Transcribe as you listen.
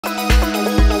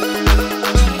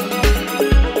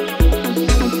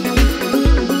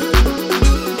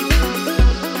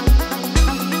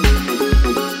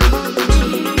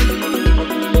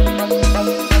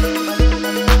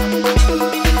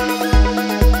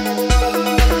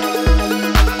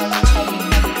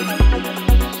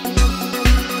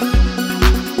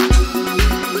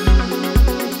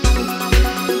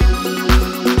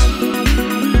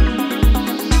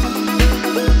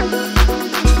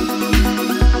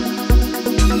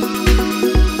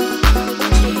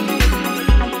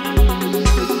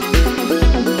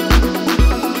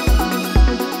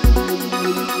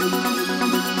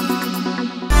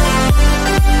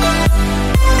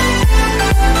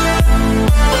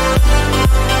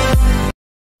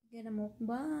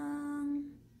Mukbang.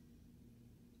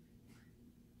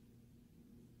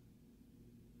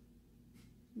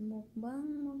 Mukbang.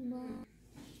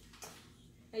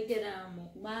 I get a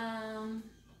mukbang.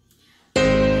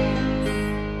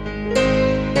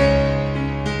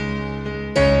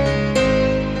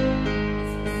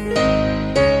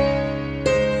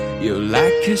 You're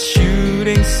like a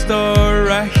shooting star,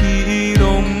 I hit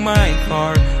on my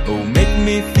heart. Oh, make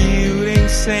me feel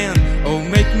insane. Oh,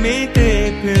 make me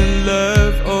deep in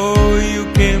love. Oh,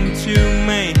 you came to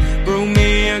me, brought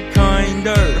me a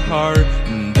kinder heart,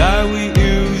 and I will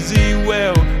use it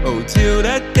well. Oh, till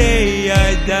that day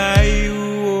I die.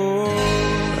 Oh,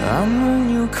 I'm a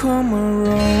newcomer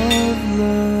of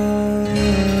love.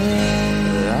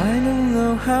 I don't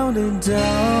know how to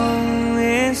down.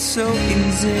 It's so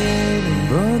easy,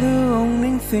 but the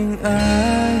only thing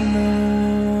I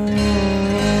know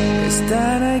is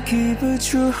that I keep a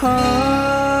true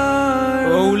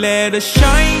heart. Oh, let the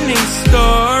shining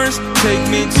stars take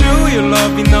me to your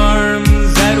loving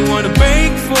arms. I don't wanna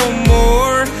beg for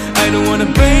more, I don't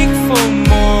wanna beg for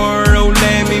more. Oh,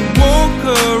 let me walk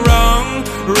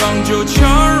around your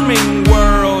charming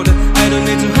world. I don't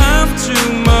need to have too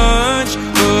much,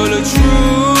 but a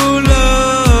true love.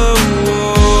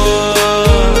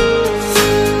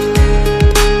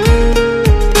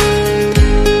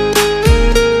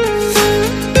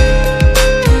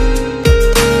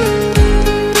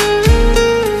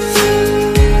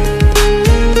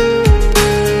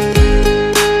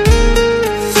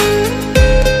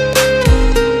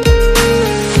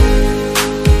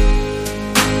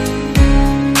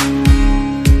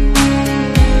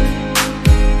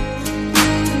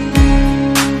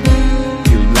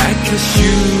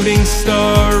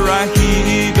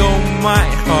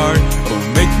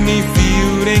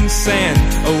 Sand.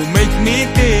 Oh, make me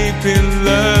deep in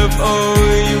love. Oh,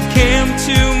 you came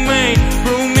to me,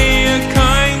 brought me a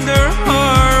kinder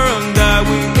heart, and I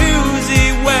will use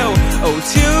it well. Oh,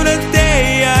 till the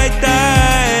day I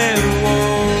die.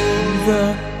 Oh, the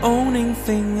only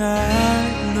thing I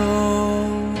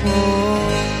know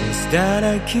is that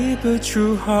I keep a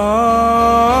true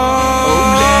heart. Oh,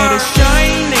 let the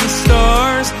shining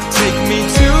stars take me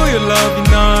to your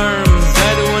loving arms.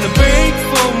 I don't wanna beg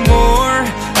for more,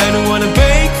 I don't wanna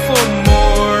beg for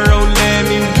more. Oh, let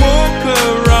me walk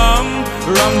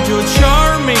around your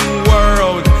charming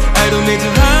world. I don't need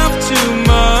to have too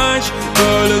much,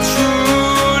 but a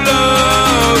true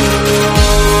love.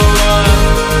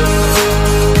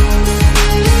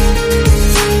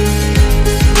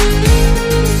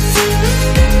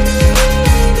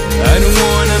 I don't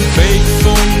wanna beg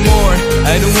for more,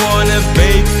 I don't wanna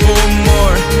beg for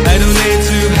more. I don't need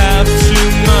to have too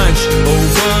much, oh,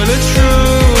 but a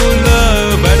true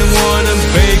love. I don't wanna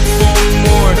beg for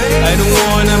more, I don't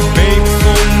wanna beg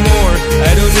for more.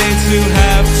 I don't need to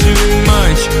have too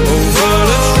much, oh, but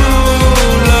a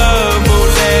true love. Oh,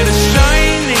 let the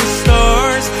shining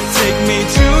stars take me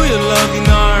to your loving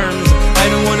arms. I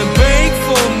don't wanna beg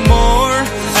for more,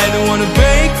 I don't wanna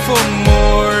beg for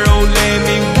more. Oh, let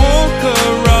me walk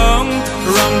around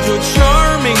your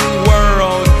charming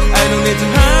world. I don't need to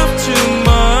have too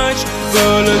much,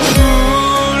 but a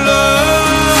true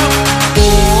love.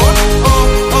 Oh, oh,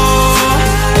 oh, oh,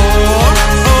 oh,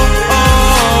 oh,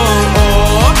 oh,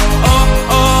 oh,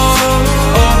 oh,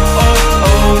 oh,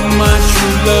 oh, my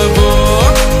true love. Oh,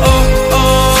 oh,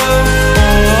 oh,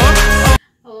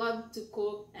 I love to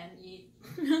cook and eat.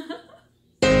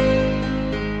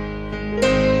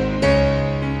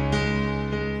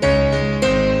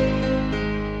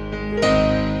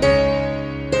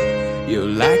 You're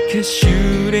like a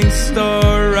shooting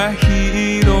star, I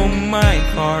hit on my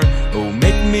heart. Oh,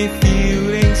 make me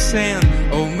feel insane.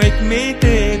 Oh, make me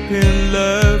deep in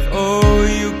love. Oh,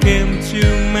 you came to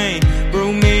me,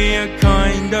 brought me a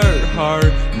kinder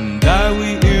heart, and I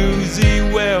will use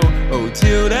it well. Oh,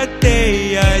 till that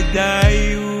day I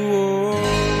die. Oh,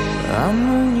 I'm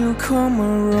a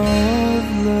newcomer of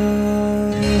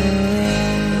love.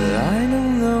 I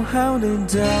don't know how to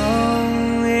down.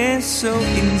 It's so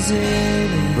easy,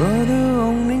 but the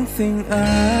only thing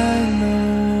I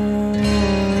know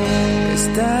is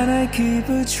that I keep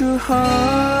a true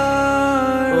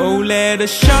heart. Oh, let the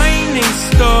shining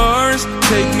stars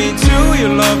take me to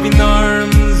your loving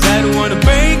arms. I don't wanna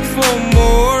beg for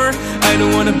more, I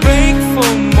don't wanna beg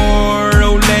for more.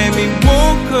 Oh, let me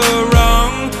walk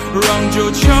around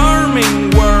your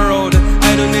charming world.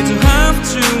 I don't need to have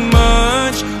too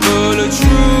much, but a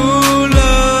true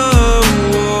love.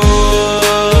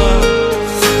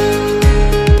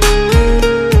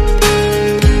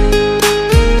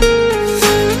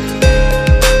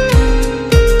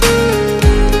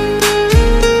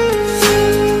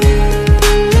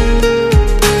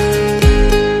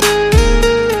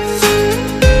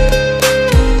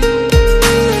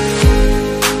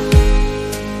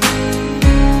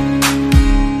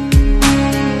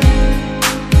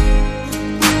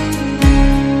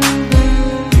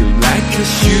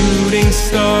 shooting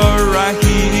star right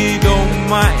here on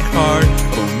my heart.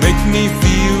 Oh, make me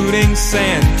feeling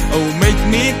sad. Oh, make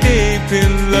me deep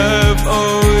in love.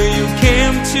 Oh, you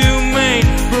came to me,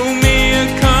 brought me a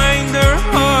kinder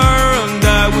heart, and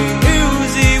I will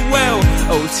use it well.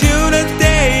 Oh, till the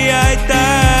day I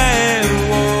die.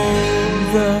 Oh,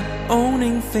 the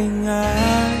only thing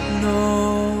I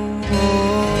know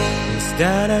is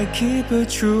that I keep a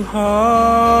true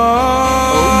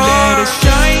heart. Oh, let the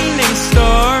shining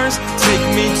stars take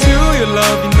me to your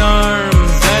loving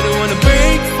arms. I don't wanna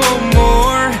beg for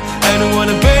more, I don't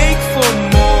wanna beg for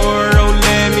more. Oh,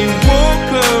 let me walk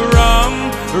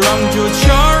around your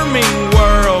charming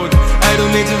world. I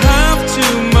don't need to have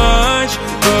too much,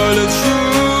 but a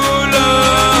true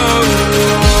love.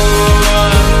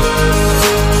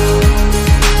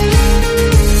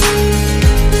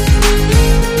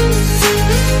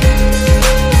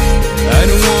 I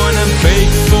don't wanna beg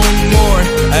for more,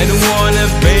 I don't wanna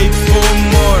beg for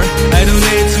more. I don't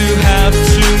need to have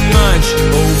too much,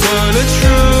 oh, but a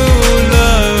true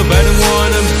love. I don't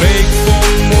wanna beg for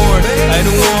more, I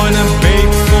don't wanna beg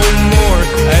for more.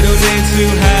 I don't need to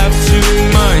have too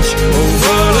much, oh,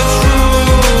 but a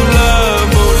true love.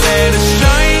 Oh, let the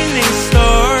shining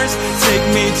stars take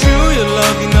me to your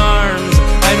loving arms.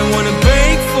 I don't wanna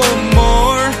beg for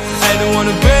more, I don't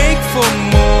wanna beg for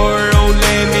more. Oh,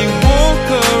 let me walk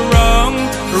around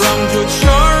your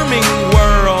charming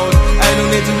world. I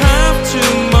don't need to have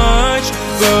too much,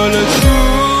 but a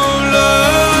true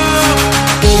love.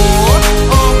 Oh,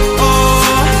 oh, oh, oh,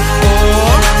 oh,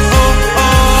 oh,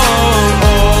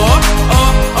 oh,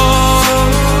 oh, oh,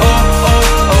 oh,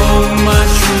 oh, my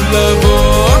true love. Oh,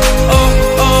 oh,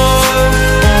 oh, oh,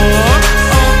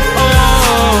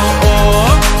 oh,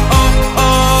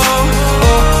 oh,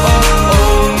 oh,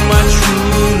 oh, my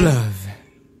true love.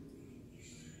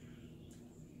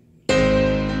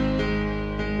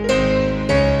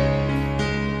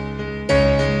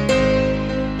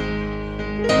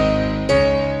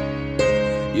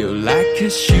 You're like a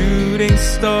shooting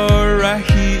star right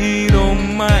here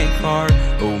on my heart.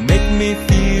 Oh, make me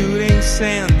feeling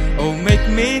sad. Oh, make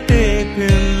me deep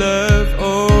in love.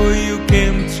 Oh, you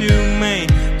came to me,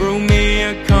 brought me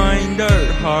a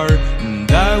kinder heart,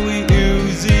 and I will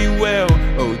use it well.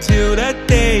 Oh, till that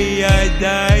day I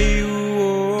die.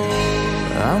 Oh,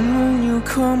 I'm when you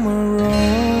come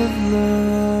around,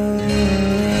 love.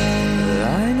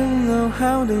 I don't know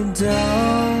how to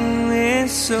down.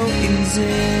 It's so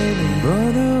easy,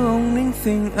 but the only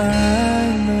thing I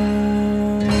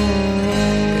know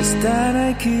is that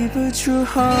I keep a true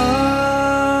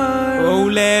heart. Oh,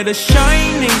 let the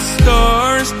shining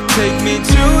stars take me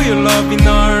to your loving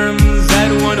arms. I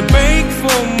don't wanna beg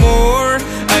for more,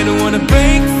 I don't wanna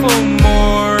beg for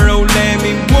more. Oh, let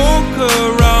me walk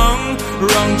around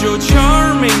your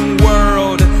charming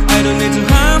world. I don't need to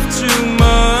have too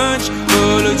much,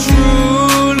 but a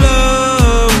true love.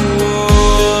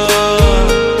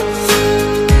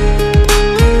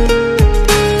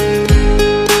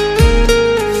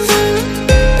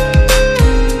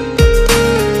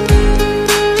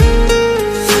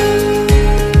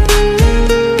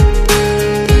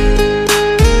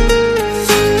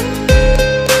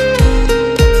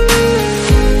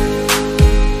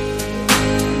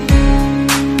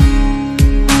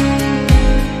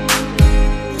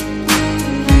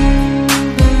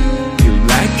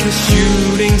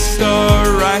 Shooting star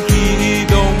right here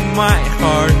on my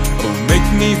heart. Oh, make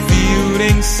me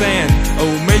feeling sad.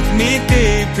 Oh, make me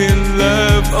deep in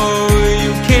love. Oh,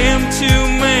 you came to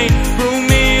me, brought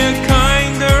me a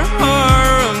kinder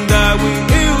heart, and I will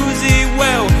use it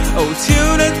well. Oh,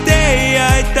 till the day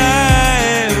I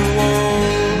die. Oh,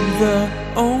 the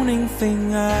only thing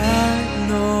I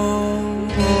know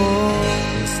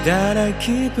is that I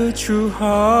keep a true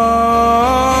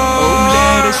heart. Oh,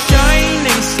 let the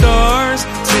shining stars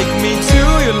take me to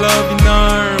your loving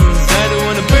arms. I don't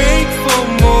wanna beg for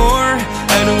more,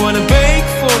 I don't wanna beg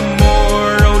for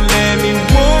more. Oh, let me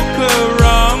walk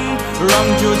around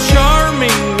your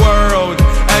charming world.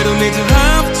 I don't need to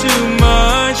have too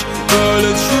much, but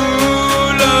a true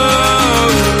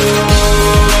love.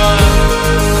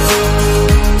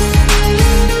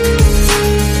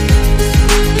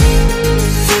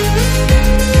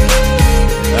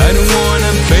 I don't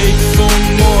wanna beg for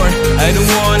more, I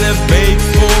don't wanna beg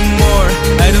for more.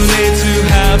 I don't need to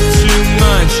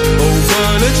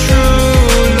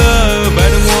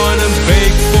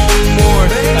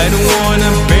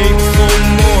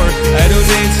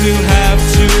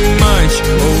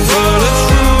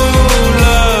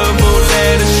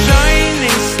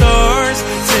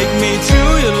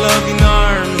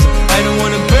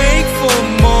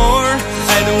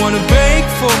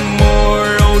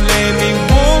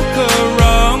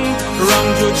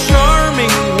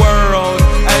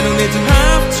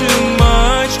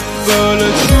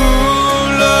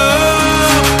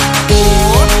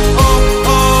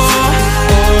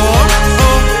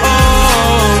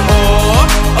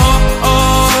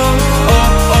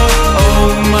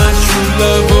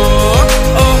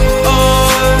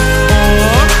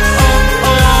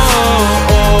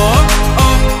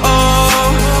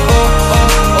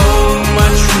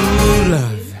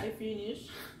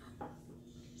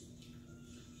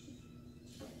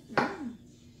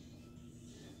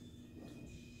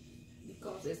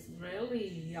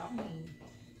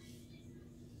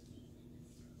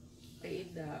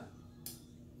eat the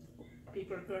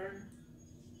peppercorn.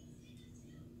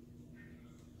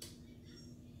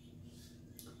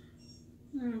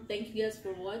 Thank you guys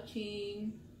for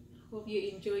watching. Hope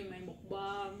you enjoy my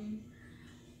mukbang,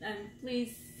 and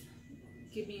please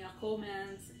give me a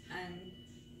comment and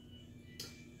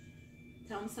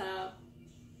thumbs up.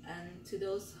 And to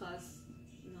those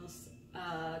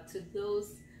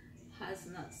has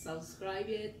not subscribed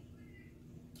yet,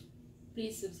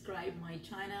 please subscribe my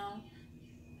channel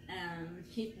and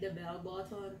hit the bell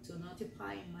button to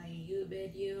notify my new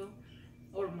video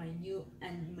or my new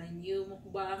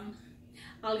mukbang.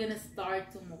 I'm gonna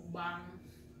start to mukbang,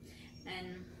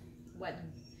 and what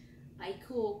I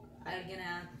cook I'm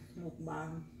gonna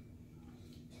mukbang,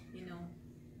 you know.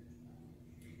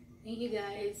 Thank you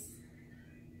guys.